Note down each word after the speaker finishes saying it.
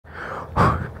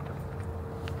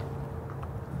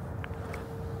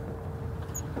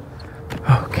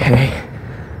Okay.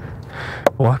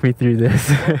 Walk me through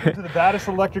this. Welcome to the baddest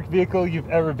electric vehicle you've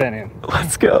ever been in.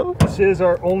 Let's go. This is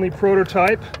our only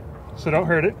prototype, so don't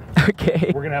hurt it.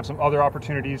 Okay. We're gonna have some other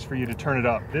opportunities for you to turn it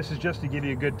up. This is just to give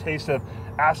you a good taste of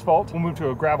asphalt. We'll move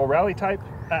to a gravel rally type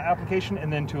application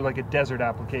and then to like a desert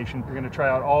application. We're gonna try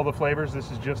out all the flavors. This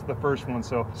is just the first one,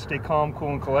 so stay calm,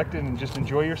 cool, and collected and just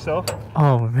enjoy yourself.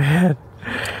 Oh man.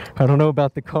 I don't know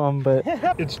about the calm, but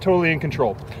it's totally in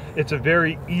control. It's a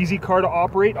very easy car to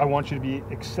operate. I want you to be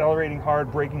accelerating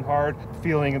hard, braking hard,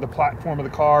 feeling the platform of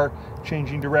the car,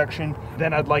 changing direction.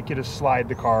 Then I'd like you to slide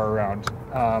the car around.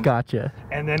 Gotcha.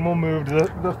 And then we'll move to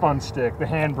the fun stick, the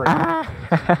handbrake.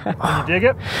 Can you dig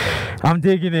it? I'm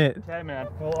digging it. Okay, man.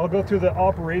 Well, I'll go through the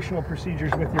operational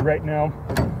procedures with you right now.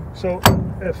 So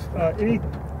if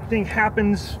anything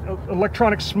happens,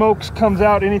 electronic smokes comes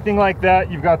out, anything like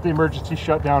that, you've got the emergency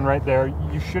shutdown right there.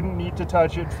 You shouldn't need to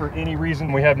touch it for any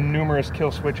reason. We have numerous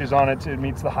kill switches on it. It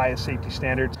meets the highest safety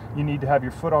standards. You need to have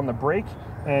your foot on the brake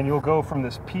and you'll go from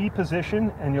this P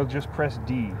position and you'll just press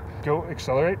D. Go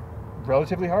accelerate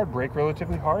relatively hard, brake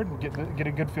relatively hard, get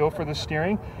a good feel for the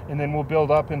steering, and then we'll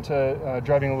build up into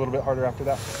driving a little bit harder after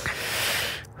that.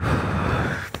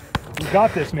 You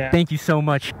got this, man. Thank you so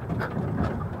much.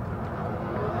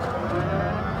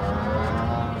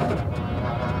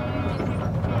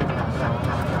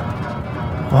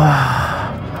 Wow.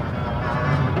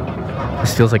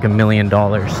 This feels like $1 million.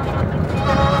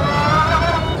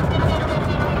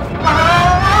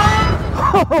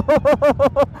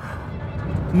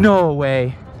 No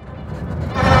way.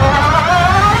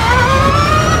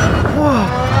 Whoa.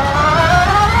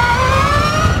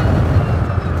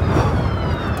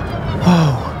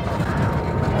 Whoa.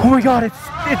 Oh my god,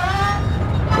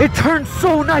 it turns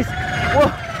so nice.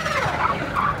 Whoa.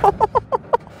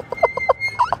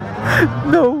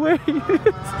 No way.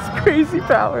 This is crazy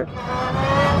power.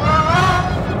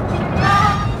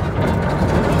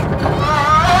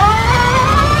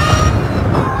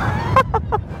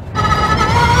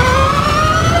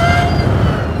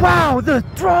 Wow, the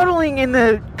throttling and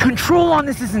the control on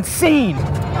this is insane.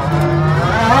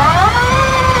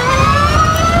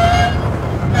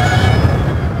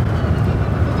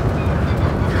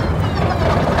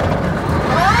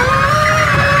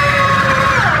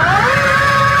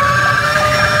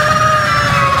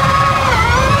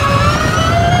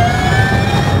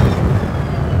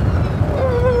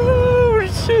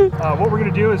 What we're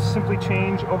going to do is simply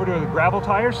change over to a gravel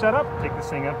tire setup, take this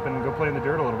thing up and go play in the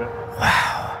dirt a little bit.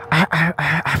 Wow,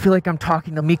 I feel like I'm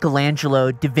talking to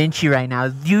Michelangelo, Da Vinci right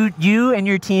now. You and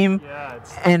your team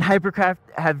and Hypercraft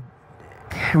have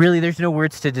really, there's no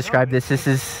words to describe this.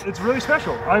 It's really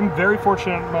special. I'm very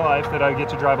fortunate in my life that I get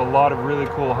to drive a lot of really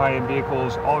cool high-end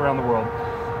vehicles all around the world.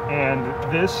 And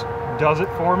this does it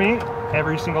for me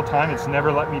every single time. It's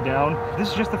never let me down. This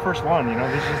is just the first one, you know.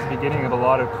 This is just the beginning of a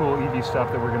lot of cool EV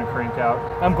stuff that we're going to crank out.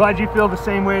 I'm glad you feel the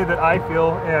same way that I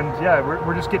feel, and yeah,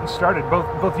 we're just getting started.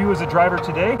 Both you as a driver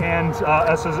today and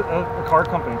us as a car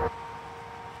company.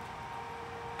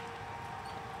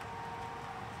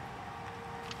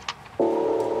 This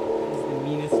is the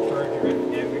meanest charger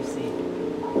I've ever seen.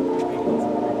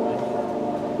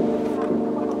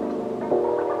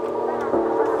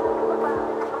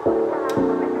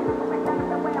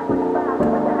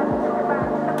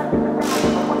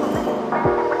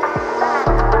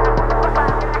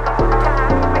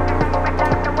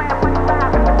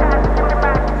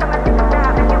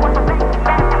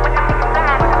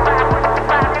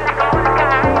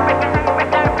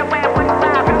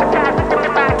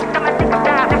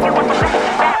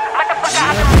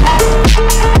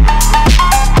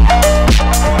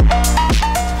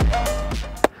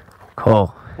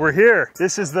 Cool. We're here.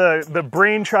 This is the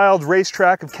brainchild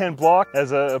racetrack of Ken Block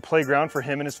as a playground for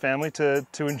him and his family to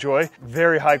enjoy.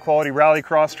 Very high quality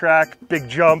rallycross track, big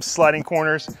jumps, sliding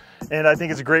corners, and I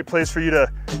think it's a great place for you to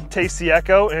taste the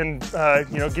Echo and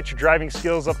you know, get your driving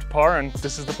skills up to par, and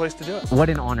this is the place to do it. What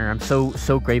an honor. I'm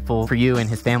so grateful for you and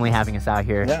his family having us out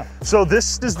here. Yeah. So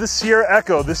this is the Sierra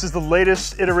Echo. This is the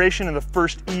latest iteration and the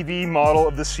first EV model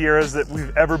of the Sierras that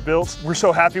we've ever built. We're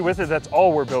so happy with it. That's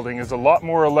all we're building, is a lot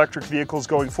more electric vehicles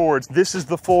going forward. This is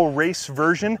the full race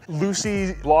version.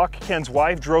 Lucy Block, Ken's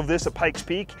wife, drove this at Pikes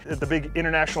Peak at the big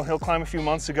international hill climb a few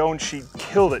months ago, and she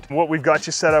killed it. What we've got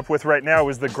you set up with right now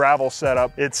is the gravel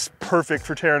setup. It's perfect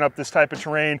for tearing up this type of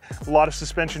terrain. A lot of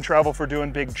suspension travel for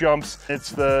doing big jumps. It's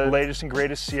the latest and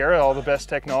greatest Sierra, all the best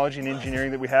technology and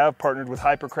engineering that we have, partnered with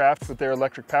Hypercraft with their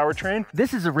electric powertrain.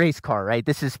 This is a race car, right?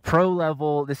 This is pro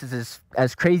level. This is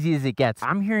as crazy as it gets.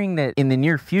 I'm hearing that in the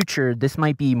near future, this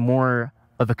might be more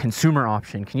of a consumer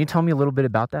option. Can you tell me a little bit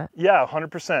about that? Yeah,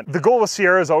 100%. The goal with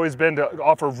Sierra has always been to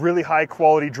offer really high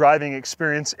quality driving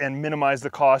experience and minimize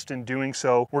the cost in doing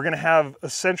so. We're gonna have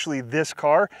essentially this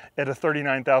car at a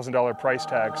 $39,000 price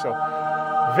tag. So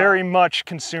very much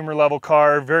consumer level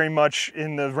car, very much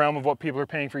in the realm of what people are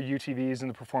paying for UTVs in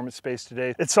the performance space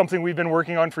today. It's something we've been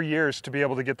working on for years to be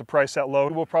able to get the price that low.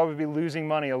 We'll probably be losing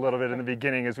money a little bit in the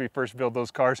beginning as we first build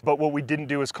those cars, but what we didn't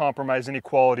do is compromise any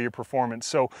quality or performance.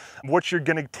 So what you're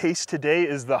gonna taste today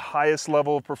is the highest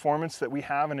level of performance that we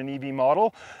have in an EV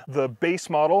model. The base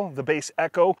model, the base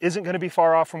Echo, isn't gonna be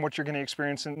far off from what you're gonna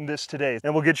experience in this today.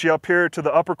 And we'll get you up here to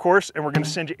the upper course and we're gonna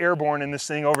send you airborne in this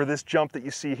thing over this jump that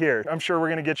you see here. I'm sure we're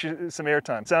gonna get you some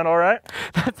airtime. Sound all right?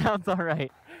 That sounds all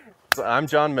right. I'm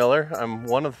John Miller. I'm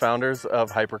one of the founders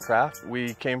of Hypercraft.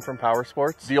 We came from power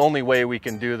sports. The only way we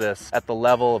can do this at the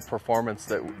level of performance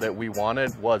that we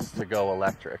wanted was to go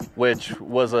electric, which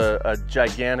was a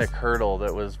gigantic hurdle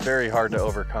that was very hard to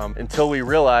overcome until we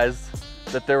realized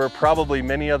that there were probably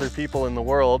many other people in the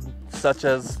world, such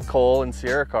as Cole and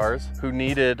Sierra Cars, who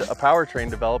needed a powertrain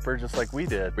developer just like we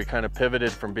did. We kind of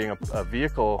pivoted from being a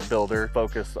vehicle builder,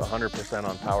 focused 100%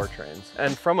 on powertrains.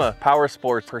 And from a power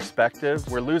sports perspective,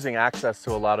 we're losing access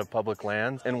to a lot of public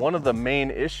lands. And one of the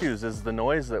main issues is the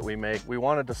noise that we make. We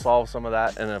wanted to solve some of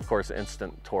that. And of course,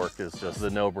 instant torque is just the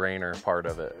no-brainer part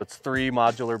of it. It's 3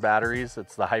 modular batteries.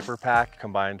 It's the Hyperpack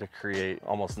combined to create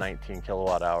almost 19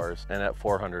 kilowatt hours and at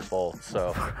 400 volts.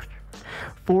 So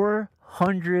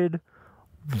 400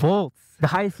 volts. The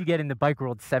highest you get in the bike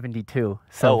world is 72.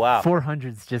 So oh, wow.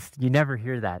 400's just, you never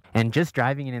hear that. And just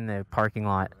driving it in the parking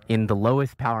lot in the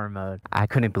lowest power mode, I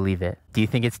couldn't believe it. Do you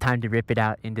think it's time to rip it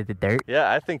out into the dirt?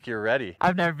 Yeah, I think you're ready.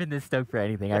 I've never been this stoked for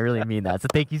anything. I really mean that. So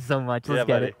thank you so much. Let's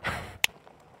get it.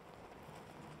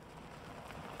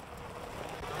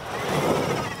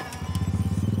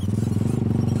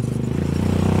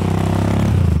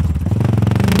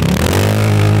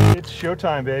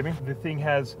 Showtime, baby. The thing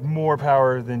has more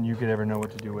power than you could ever know what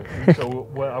to do with it. So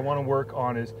what I want to work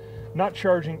on is not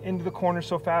charging into the corner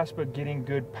so fast, but getting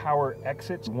good power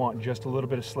exits. I want just a little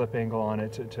bit of slip angle on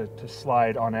it to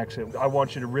slide on exit. I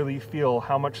want you to really feel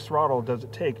how much throttle does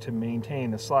it take to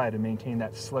maintain the slide and maintain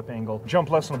that slip angle.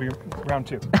 Jump lesson will be round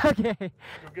 2. Okay. Go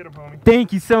get him, homie.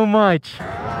 Thank you so much.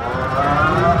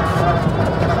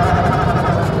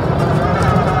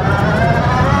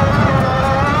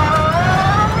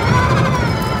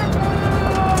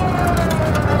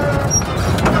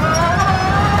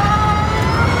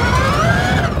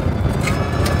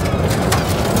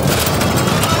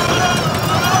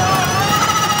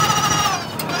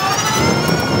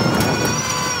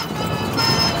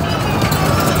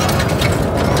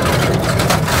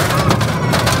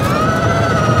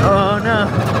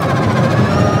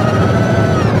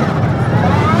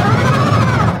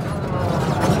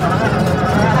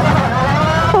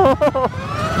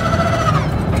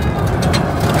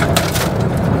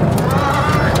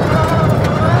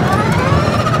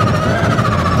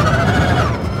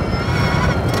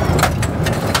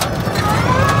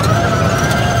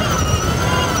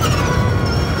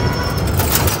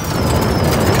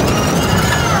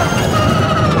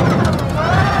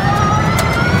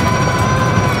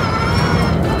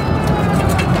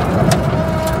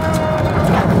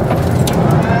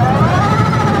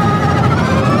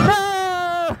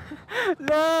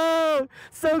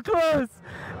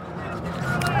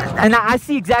 And I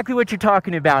see exactly what you're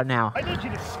talking about now. I need you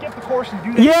to skip the course and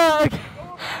do that. Yeah. Okay.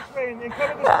 Go this way and then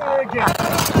come in this corner again.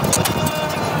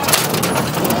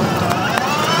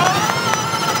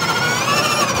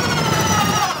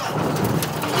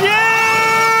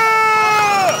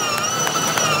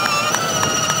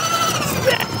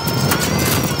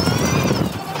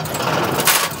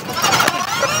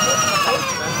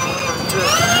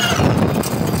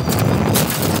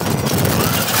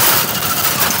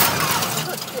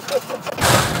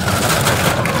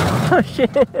 Oh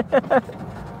shit.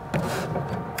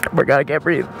 My God, I can't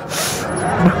breathe.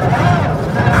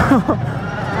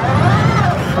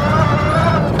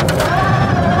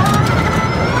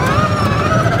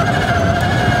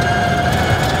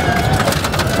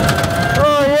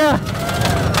 Oh yeah.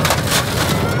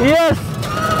 Yes.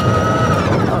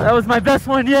 Oh, that was my best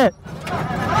one yet.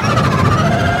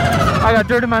 I got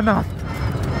dirt in my mouth.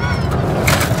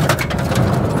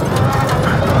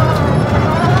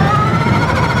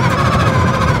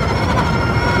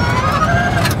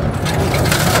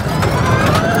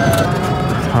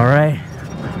 All right,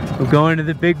 we're going to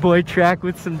the big boy track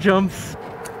with some jumps.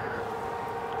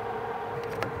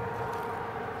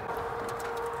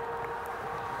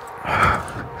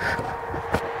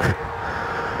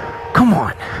 Come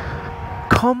on,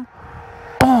 come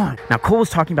on. Now, Cole was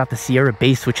talking about the Sierra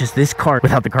Base, which is this car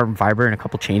without the carbon fiber and a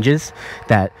couple changes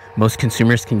that most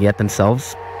consumers can get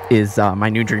themselves, is my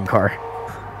new dream car.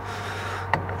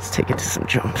 Let's take it to some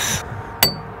jumps.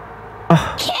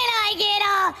 Oh. Can I get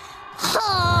a...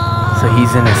 So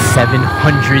he's in a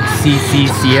 700cc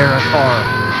Sierra car.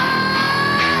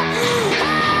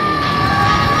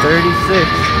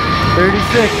 36.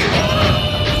 36.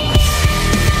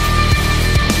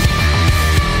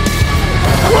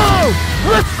 Whoa!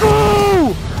 Let's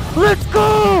go! Let's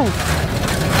go!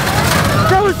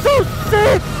 That was so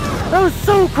sick! That was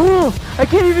so cool! I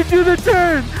can't even do the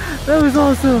turn! That was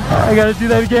awesome! I gotta do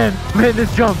that again. I'm hitting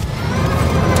this jump.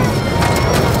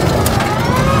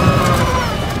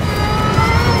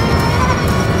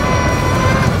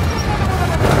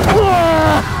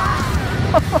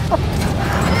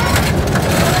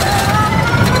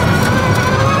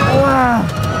 Wow!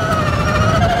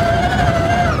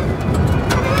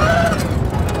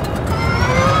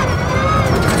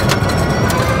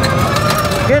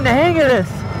 Getting the hang of this.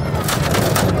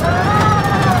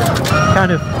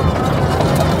 Kind of.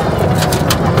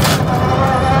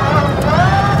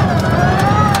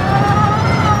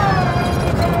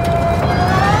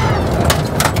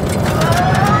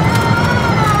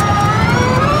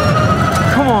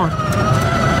 Come on.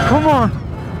 Come on.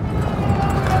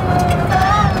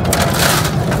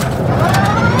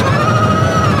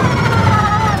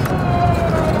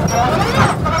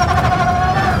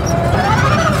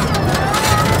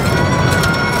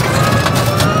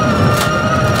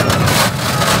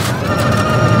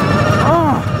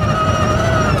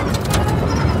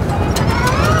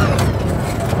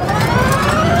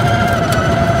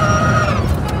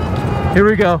 Here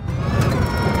we go.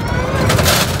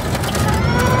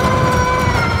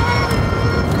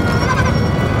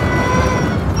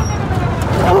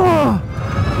 Oh,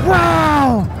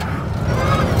 wow!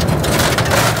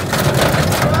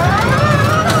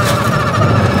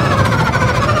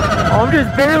 I'm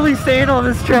just barely staying on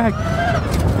this track.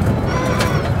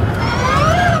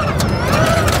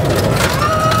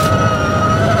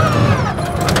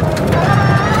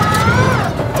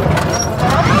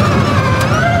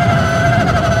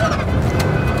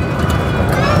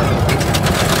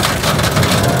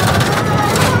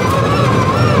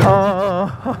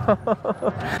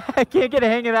 I can't get a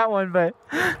hang of that one, but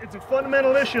it's a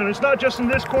fundamental issue, and it's not just in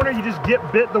this corner. You just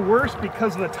get bit the worst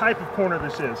because of the type of corner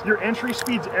this is. Your entry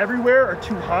speeds everywhere are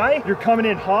too high. You're coming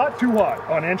in hot, too hot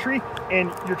on entry,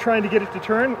 and you're trying to get it to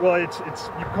turn. Well, it's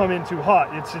you come in too hot.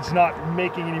 It's not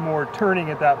making any more turning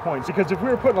at that point. Because if we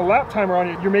were putting a lap timer on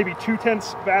it, you're maybe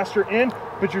 2/10 faster in,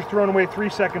 but you're throwing away 3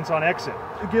 seconds on exit.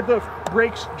 You give the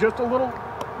brakes just a little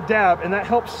dab, and that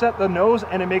helps set the nose,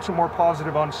 and it makes it more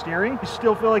positive on steering. You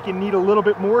still feel like you need a little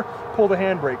bit more, pull the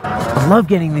handbrake. I love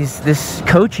getting this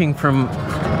coaching from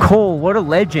Cole. What a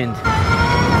legend.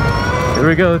 Here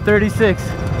we go, 36.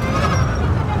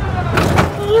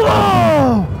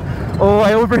 Whoa! Oh,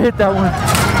 I overhit that one.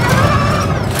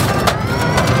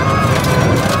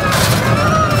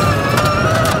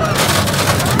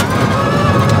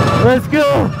 Let's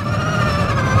go.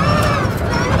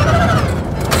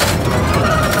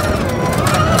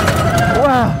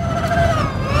 Wow.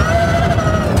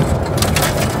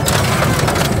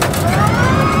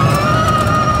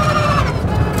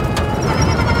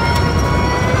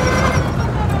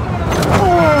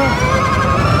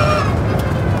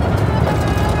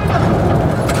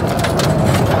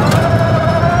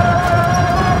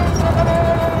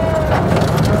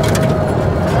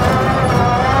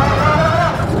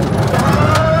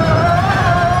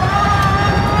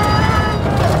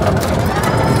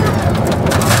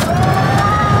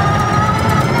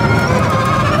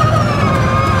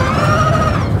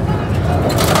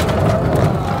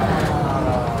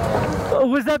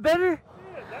 Was that better?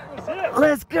 Yeah, that was it.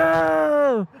 Let's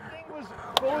go! The thing was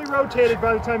fully rotated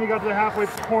by the time you got to the halfway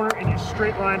corner, and you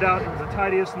straight lined out. It was the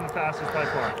tidiest and the fastest by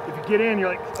far. If you get in, you're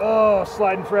like, oh,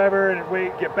 sliding forever, and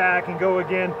wait, get back and go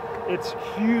again. It's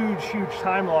huge, huge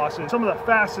time losses. Some of the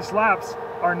fastest laps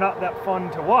are not that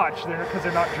fun to watch because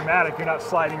they're not dramatic. You're not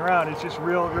sliding around. It's just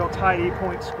real tidy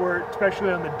point squirt,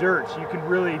 especially on the dirt. So you can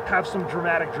really have some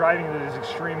dramatic driving that is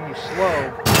extremely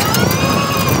slow.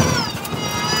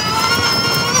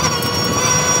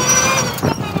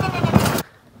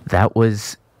 That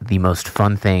was the most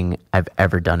fun thing I've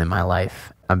ever done in my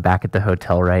life. I'm back at the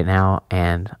hotel right now,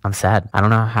 and I'm sad. I don't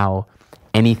know how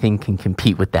anything can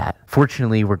compete with that.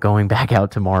 Fortunately, we're going back out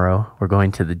tomorrow. We're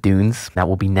going to the dunes. That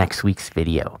will be next week's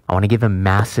video. I want to give a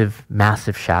massive,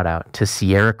 massive shout out to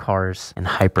Sierra Cars and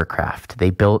Hypercraft. They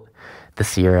built the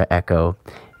Sierra Echo,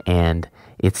 and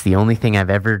it's the only thing I've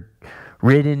ever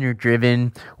ridden or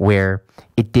driven where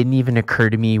it didn't even occur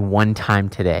to me one time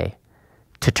today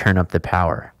to turn up the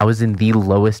power. I was in the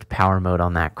lowest power mode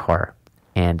on that car,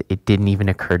 and it didn't even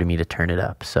occur to me to turn it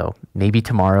up. So maybe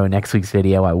tomorrow, next week's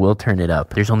video, I will turn it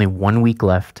up. There's only 1 week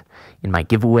left in my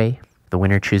giveaway. The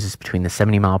winner chooses between the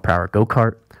 70-mile-per-hour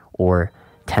go-kart or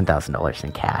 $10,000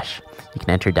 in cash. You can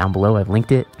enter down below. I've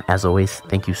linked it. As always,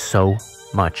 thank you so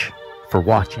much for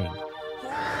watching.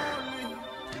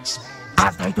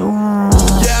 As I do.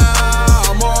 Yeah,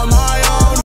 I'm on